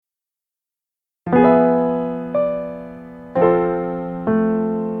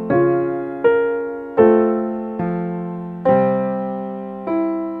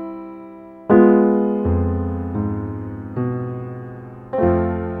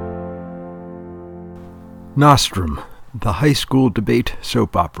Nostrum, the high school debate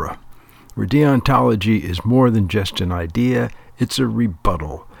soap opera, where deontology is more than just an idea, it's a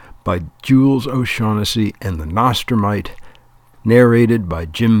rebuttal, by Jules O'Shaughnessy and the Nostrumite, narrated by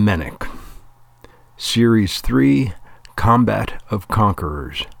Jim Menick. Series 3, Combat of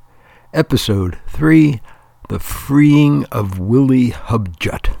Conquerors. Episode 3, The Freeing of Willie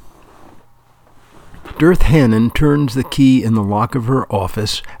Hubjut. Dirth Hannon turns the key in the lock of her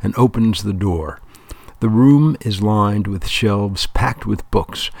office and opens the door. The room is lined with shelves packed with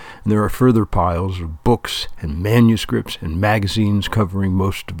books, and there are further piles of books and manuscripts and magazines covering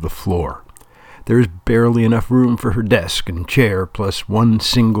most of the floor. There is barely enough room for her desk and chair, plus one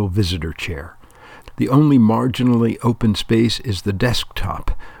single visitor chair. The only marginally open space is the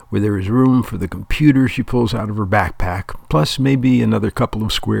desktop, where there is room for the computer she pulls out of her backpack, plus maybe another couple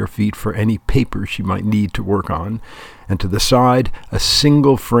of square feet for any paper she might need to work on, and to the side, a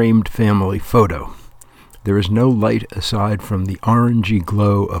single framed family photo. There is no light aside from the orangey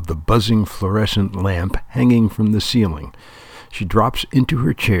glow of the buzzing fluorescent lamp hanging from the ceiling. She drops into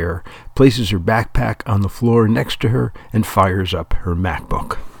her chair, places her backpack on the floor next to her, and fires up her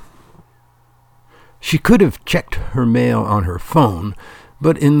MacBook. She could have checked her mail on her phone,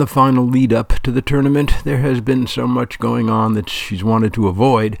 but in the final lead-up to the tournament, there has been so much going on that she's wanted to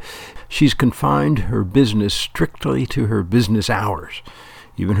avoid. She's confined her business strictly to her business hours.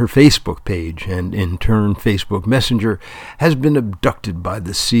 Even her Facebook page, and in turn Facebook Messenger, has been abducted by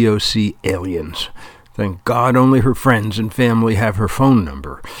the COC aliens. Thank God only her friends and family have her phone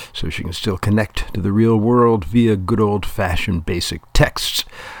number, so she can still connect to the real world via good old-fashioned basic texts.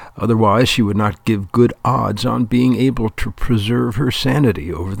 Otherwise, she would not give good odds on being able to preserve her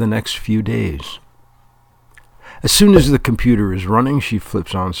sanity over the next few days. As soon as the computer is running, she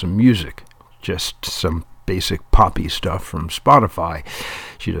flips on some music, just some basic poppy stuff from Spotify.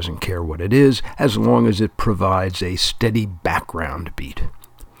 She doesn't care what it is, as long as it provides a steady background beat.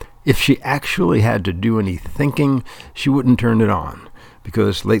 If she actually had to do any thinking, she wouldn't turn it on,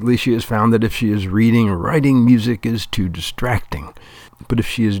 because lately she has found that if she is reading or writing, music is too distracting. But if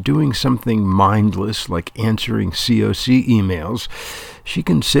she is doing something mindless like answering COC emails, she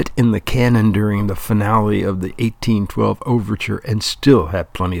can sit in the canon during the finale of the 1812 Overture and still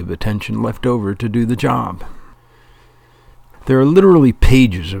have plenty of attention left over to do the job. There are literally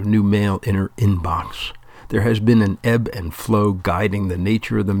pages of new mail in her inbox. There has been an ebb and flow guiding the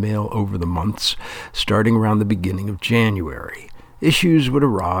nature of the mail over the months, starting around the beginning of January. Issues would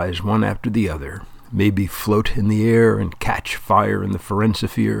arise one after the other, maybe float in the air and catch fire in the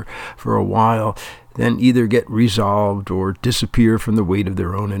forensisphere for a while, then either get resolved or disappear from the weight of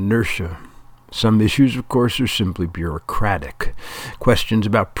their own inertia. Some issues, of course, are simply bureaucratic, questions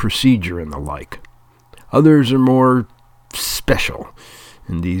about procedure and the like. Others are more special.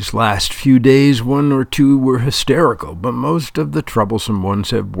 In these last few days, one or two were hysterical, but most of the troublesome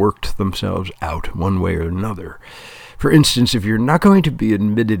ones have worked themselves out one way or another. For instance, if you're not going to be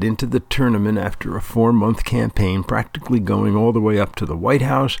admitted into the tournament after a 4-month campaign practically going all the way up to the White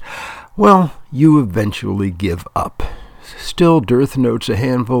House, well, you eventually give up. Still, Dirth notes a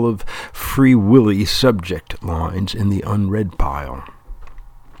handful of Free Willy subject lines in the unread pile.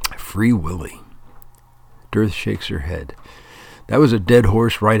 Free Willy. Dirth shakes her head. That was a dead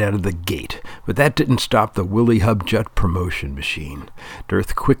horse right out of the gate, but that didn't stop the Willie Hubjut promotion machine.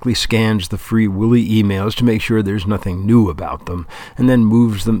 Dirth quickly scans the Free Willy emails to make sure there's nothing new about them, and then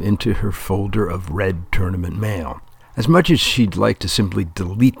moves them into her folder of read tournament mail. As much as she'd like to simply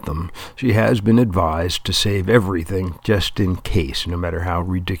delete them, she has been advised to save everything just in case, no matter how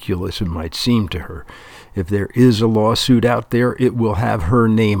ridiculous it might seem to her. If there is a lawsuit out there, it will have her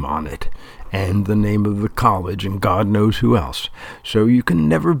name on it, and the name of the college, and God knows who else. So you can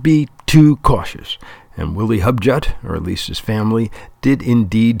never be too cautious. And Willie Hubjut, or at least his family, did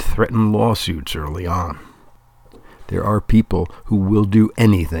indeed threaten lawsuits early on. There are people who will do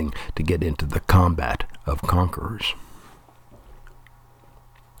anything to get into the combat of conquerors.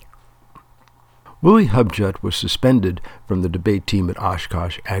 Willie Hubjut was suspended from the debate team at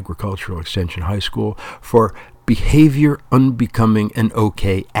Oshkosh Agricultural Extension High School for behavior unbecoming an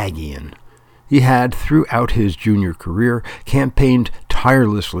okay Aggiean. He had, throughout his junior career, campaigned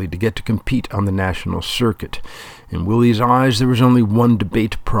tirelessly to get to compete on the national circuit. In Willie's eyes, there was only one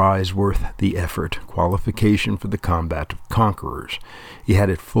debate prize worth the effort, qualification for the combat of conquerors. He had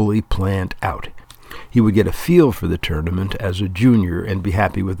it fully planned out. He would get a feel for the tournament as a junior and be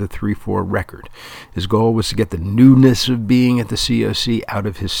happy with a 3-4 record. His goal was to get the newness of being at the COC out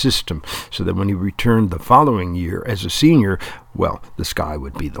of his system, so that when he returned the following year as a senior, well, the sky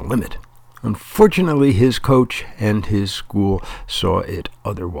would be the limit. Unfortunately, his coach and his school saw it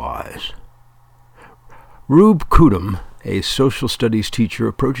otherwise. Rube Kudum, a social studies teacher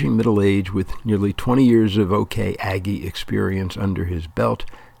approaching middle age with nearly 20 years of OK Aggie experience under his belt,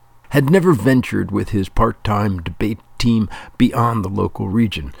 had never ventured with his part-time debate team beyond the local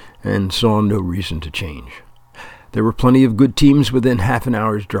region and saw no reason to change. There were plenty of good teams within half an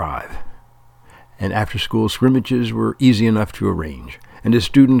hour's drive, and after-school scrimmages were easy enough to arrange, and his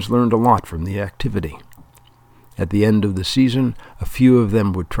students learned a lot from the activity. At the end of the season, a few of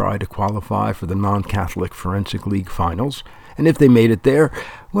them would try to qualify for the non-Catholic Forensic League finals, and if they made it there,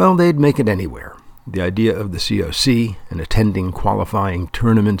 well, they'd make it anywhere. The idea of the COC and attending qualifying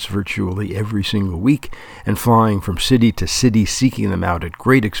tournaments virtually every single week and flying from city to city seeking them out at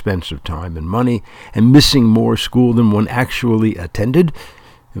great expense of time and money and missing more school than one actually attended,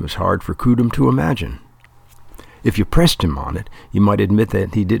 it was hard for Kudum to imagine. If you pressed him on it, you might admit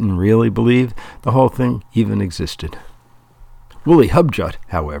that he didn't really believe the whole thing even existed. Willie Hubjut,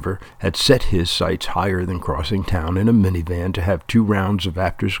 however, had set his sights higher than crossing town in a minivan to have 2 rounds of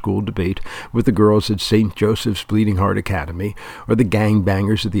after-school debate with the girls at St. Joseph's Bleeding Heart Academy, or the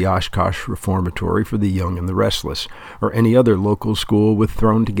gangbangers at the Oshkosh Reformatory for the Young and the Restless, or any other local school with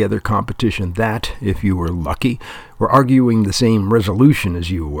thrown-together competition that, if you were lucky, were arguing the same resolution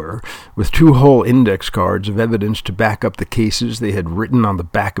as you were, with 2 whole index cards of evidence to back up the cases they had written on the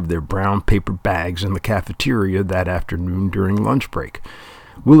back of their brown paper bags in the cafeteria that afternoon during lunch break.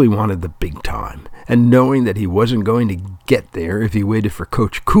 Willie wanted the big time, and knowing that he wasn't going to get there if he waited for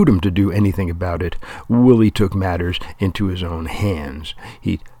Coach Kudum to do anything about it, Willie took matters into his own hands.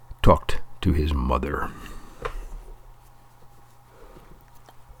 He talked to his mother.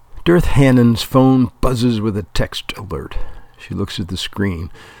 Dirth Hannon's phone buzzes with a text alert. She looks at the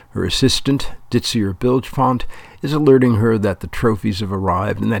screen. Her assistant, Ditzier Bilgefont, is alerting her that the trophies have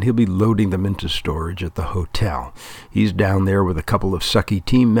arrived and that he'll be loading them into storage at the hotel. He's down there with a couple of sucky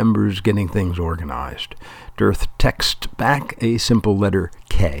team members getting things organized. Dirth texts back a simple letter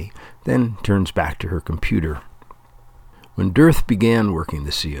K, then turns back to her computer. When Dirth began working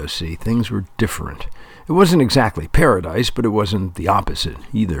the COC, things were different. It wasn't exactly paradise, but it wasn't the opposite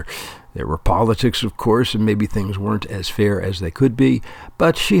either. There were politics, of course, and maybe things weren't as fair as they could be,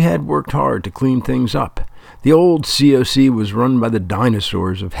 but she had worked hard to clean things up. The old COC was run by the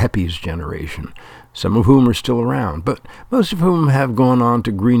dinosaurs of Heppy's generation, some of whom are still around, but most of whom have gone on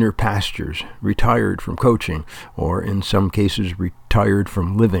to greener pastures, retired from coaching, or in some cases retired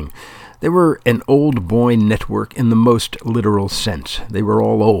from living. They were an old boy network in the most literal sense. They were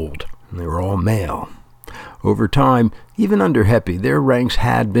all old, and they were all male. Over time, even under Heppy, their ranks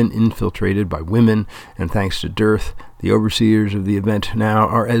had been infiltrated by women, and thanks to Dirth, the overseers of the event now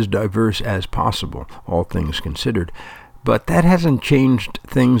are as diverse as possible, all things considered. But that hasn't changed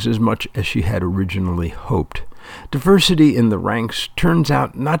things as much as she had originally hoped. Diversity in the ranks turns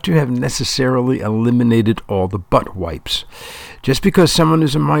out not to have necessarily eliminated all the butt wipes. Just because someone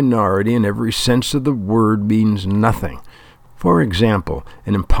is a minority in every sense of the word means nothing. For example,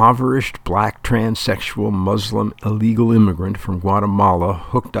 an impoverished black transsexual Muslim illegal immigrant from Guatemala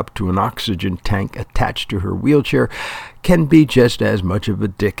hooked up to an oxygen tank attached to her wheelchair can be just as much of a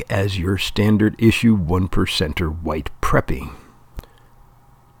dick as your standard issue 1%er white preppy.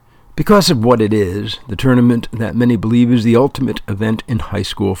 Because of what it is, the tournament that many believe is the ultimate event in high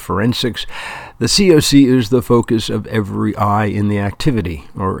school forensics, the COC is the focus of every eye in the activity,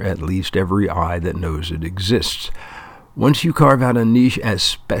 or at least every eye that knows it exists. Once you carve out a niche as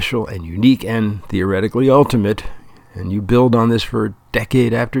special and unique and theoretically ultimate, and you build on this for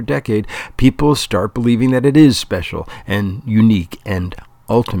decade after decade, people start believing that it is special and unique and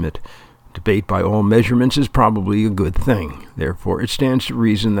ultimate. Debate by all measurements is probably a good thing. Therefore, it stands to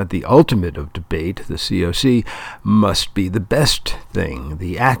reason that the ultimate of debate, the COC, must be the best thing,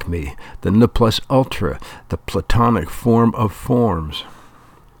 the acme, the ne plus ultra, the platonic form of forms.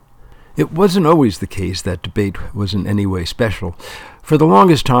 It wasn't always the case that debate was in any way special. For the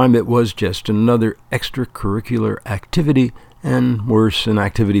longest time, it was just another extracurricular activity, and worse, an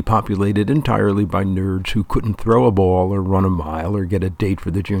activity populated entirely by nerds who couldn't throw a ball or run a mile or get a date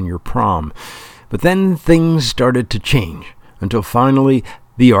for the junior prom. But then things started to change, until finally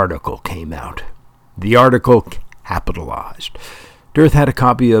the article came out. The article capitalized. Dirth had a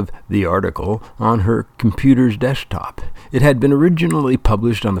copy of The Article on her computer's desktop. It had been originally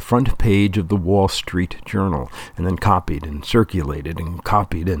published on the front page of the Wall Street Journal, and then copied and circulated and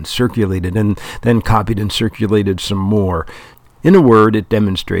copied and circulated and then copied and circulated some more. In a word, it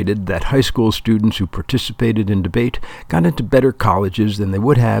demonstrated that high school students who participated in debate got into better colleges than they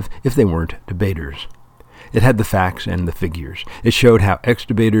would have if they weren't debaters. It had the facts and the figures. It showed how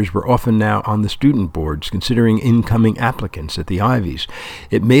ex-debaters were often now on the student boards, considering incoming applicants at the Ivies.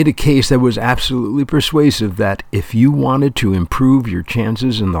 It made a case that was absolutely persuasive that if you wanted to improve your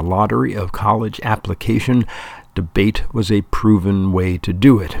chances in the lottery of college application, debate was a proven way to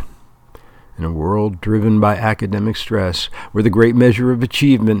do it. In a world driven by academic stress, where the great measure of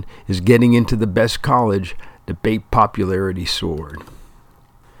achievement is getting into the best college, debate popularity soared.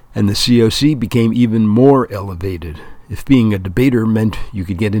 And the COC became even more elevated. If being a debater meant you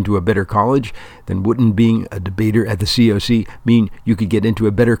could get into a better college, then wouldn't being a debater at the COC mean you could get into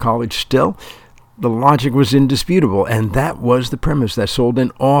a better college still? The logic was indisputable, and that was the premise that sold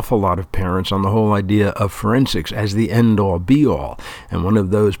an awful lot of parents on the whole idea of forensics as the end-all be-all, and one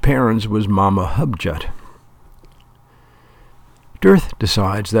of those parents was Mama Hubjut. Dearth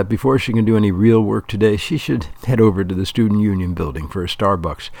decides that before she can do any real work today, she should head over to the Student Union building for a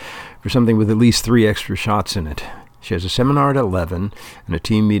Starbucks, for something with at least 3 extra shots in it. She has a seminar at 11 and a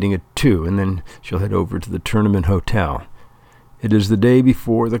team meeting at 2, and then she'll head over to the Tournament Hotel. It is the day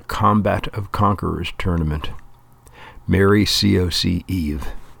before the Combat of Conquerors tournament. Merry COC Eve.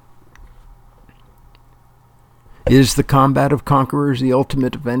 Is the Combat of Conquerors the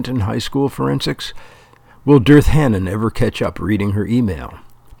ultimate event in high school forensics? Will Dearth Hannon ever catch up reading her email?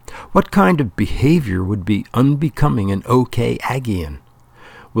 What kind of behavior would be unbecoming an OK Aggian?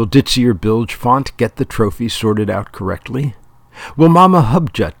 Will Ditzier Bilge Font get the trophy sorted out correctly? Will Mama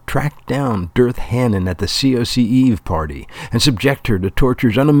Hubjut track down Dearth Hannon at the COC Eve party and subject her to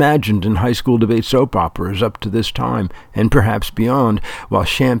tortures unimagined in high school debate soap operas up to this time, and perhaps beyond, while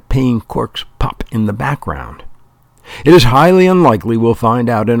champagne corks pop in the background? It is highly unlikely we'll find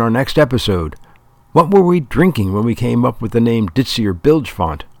out in our next episode. What were we drinking when we came up with the name Ditzier Bilge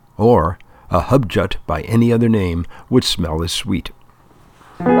Font? Or a Hubjut by any other name would smell as sweet.